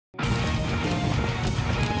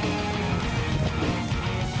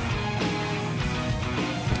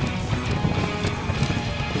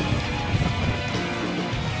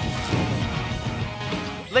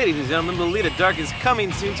Ladies and gentlemen, Lolita Dark is coming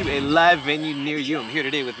soon to a live venue near you. I'm here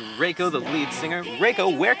today with Reiko, the lead singer.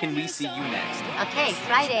 Reiko, where can we see you next? Okay,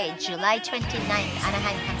 Friday, July 29th,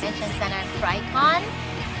 Anaheim Convention Center, FryCon.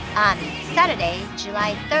 Saturday,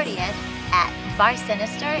 July 30th at Bar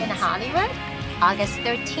Sinister in Hollywood. August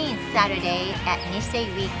 13th, Saturday at U.S.A.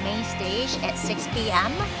 Week Main Stage at 6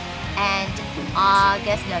 p.m. And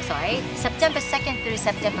September 2nd through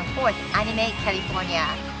September 4th, Anime, California.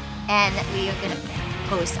 And we are going to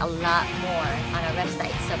post a lot more on our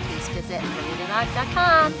website, so please visit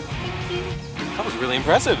lolitadark.com. Thank you. That was really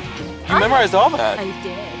impressive. You memorized all that. I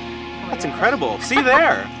did. That's incredible. See you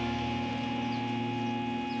there.